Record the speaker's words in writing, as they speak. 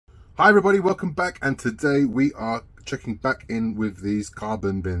Hi everybody, welcome back, and today we are checking back in with these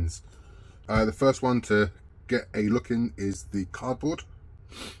carbon bins. The first one to get a look in is the cardboard.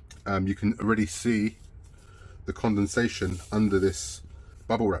 You can already see the condensation under this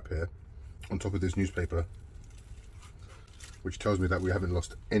bubble wrap here on top of this newspaper, which tells me that we haven't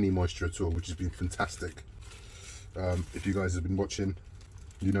lost any moisture at all, which has been fantastic. If you guys have been watching,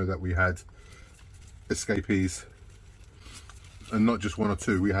 you know that we had escapees, and not just one or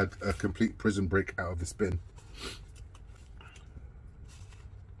two. We had a complete prison break out of this bin.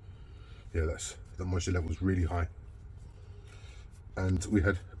 Yeah, the moisture level was really high, and we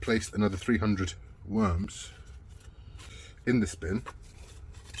had placed another 300 worms in this bin.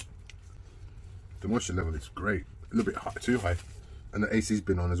 The moisture level is great, a little bit high, too high, and the AC's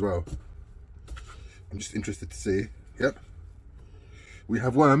been on as well. I'm just interested to see. Yep, we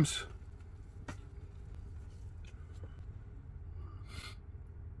have worms.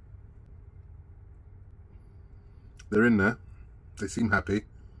 They're in there. They seem happy.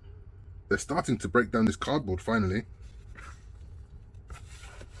 They're starting to break down this cardboard finally.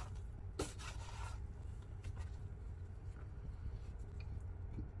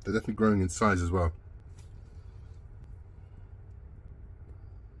 They're definitely growing in size as well.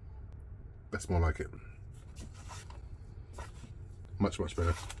 That's more like it. Much, much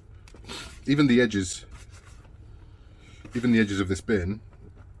better. Even the edges of this bin,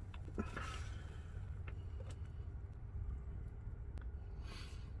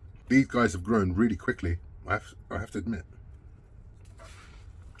 these guys have grown really quickly, I have to admit.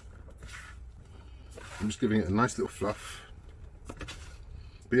 I'm just giving it a nice little fluff.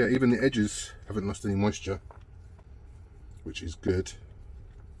 But yeah, even the edges haven't lost any moisture, which is good.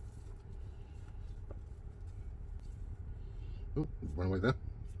 Oh, one away there.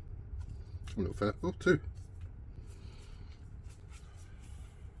 A little fella. Oh, two.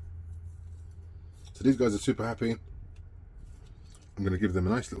 So these guys are super happy. I'm going to give them a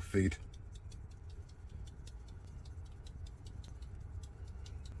nice little feed.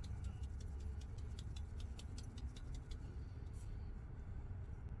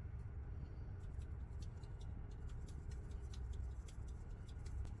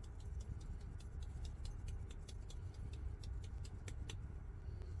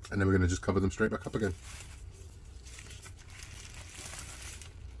 And then we're going to just cover them straight back up again.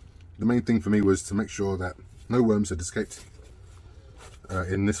 The main thing for me was to make sure that no worms had escaped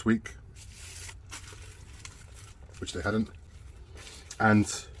in this week, which they hadn't,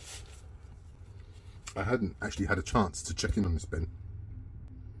 and I hadn't actually had a chance to check in on this bin.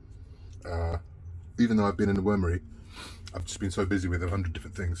 Even though I've been in the wormery, I've just been so busy with 100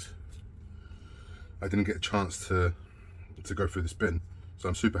 different things, I didn't get a chance to go through this bin, so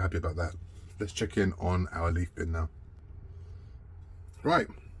I'm super happy about that. Let's check in on our leaf bin now. Right,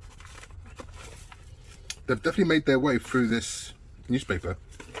 they've definitely made their way through this newspaper,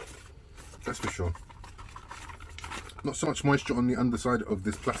 that's for sure. Not so much moisture on the underside of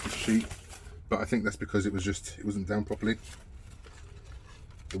this plastic sheet, but I think that's because it wasn't down properly.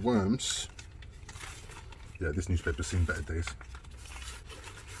 The worms, yeah, this newspaper's seen better days.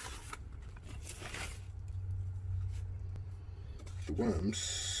 The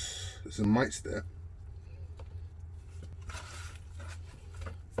worms, there's some mites there.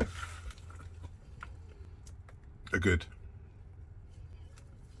 Are good.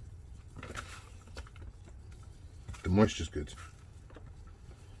 The moisture's good.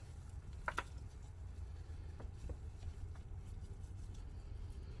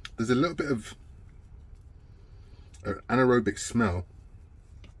 There's a little bit of an anaerobic smell.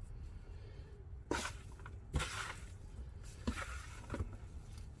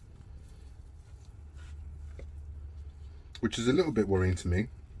 Which is a little bit worrying to me.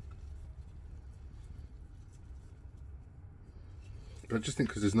 But I just think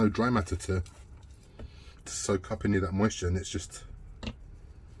because there's no dry matter to soak up any of that moisture, and it's just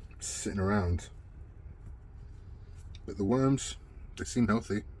sitting around. But the worms, they seem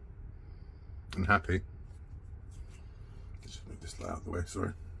healthy and happy. Just move this light out of the way,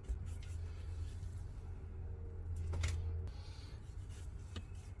 sorry.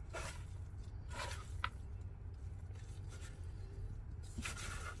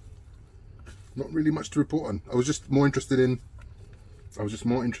 Not really much to report on. I was just more interested in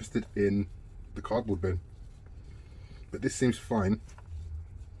the cardboard bin. But this seems fine.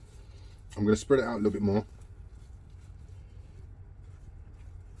 I'm going to spread it out a little bit more.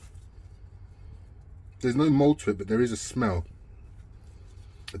 There's no mold to it, but there is a smell,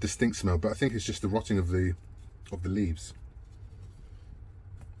 a distinct smell. But I think it's just the rotting of the leaves.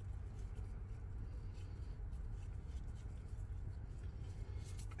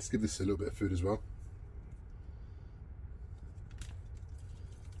 Let's give this a little bit of food as well.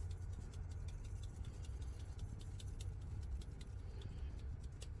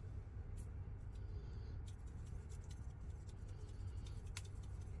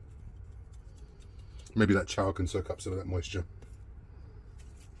 Maybe that chow can soak up some of that moisture.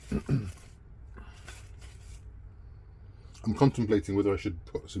 I'm contemplating whether I should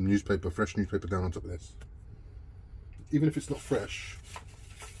put some newspaper, fresh newspaper down on top of this. Even if it's not fresh,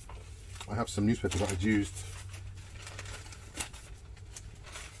 I have some newspaper that I'd used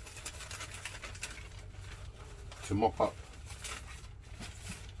to mop up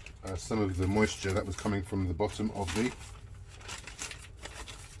some of the moisture that was coming from the bottom of the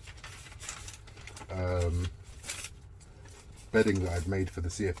bedding that I'd made for the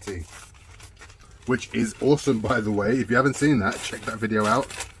CFT, which is awesome, by the way. If you haven't seen that, check that video out.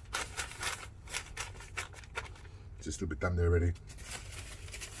 Just a little bit damp there already.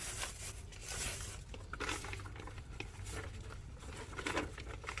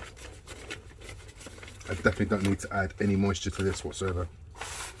 I definitely don't need to add any moisture to this whatsoever.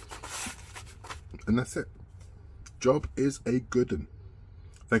 And that's it. Job is a good one.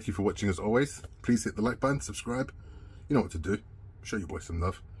 Thank you for watching as always. Please hit the like button, subscribe. You know what to do. Show your boy some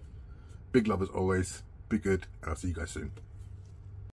love. Big love as always. Be good, and I'll see you guys soon.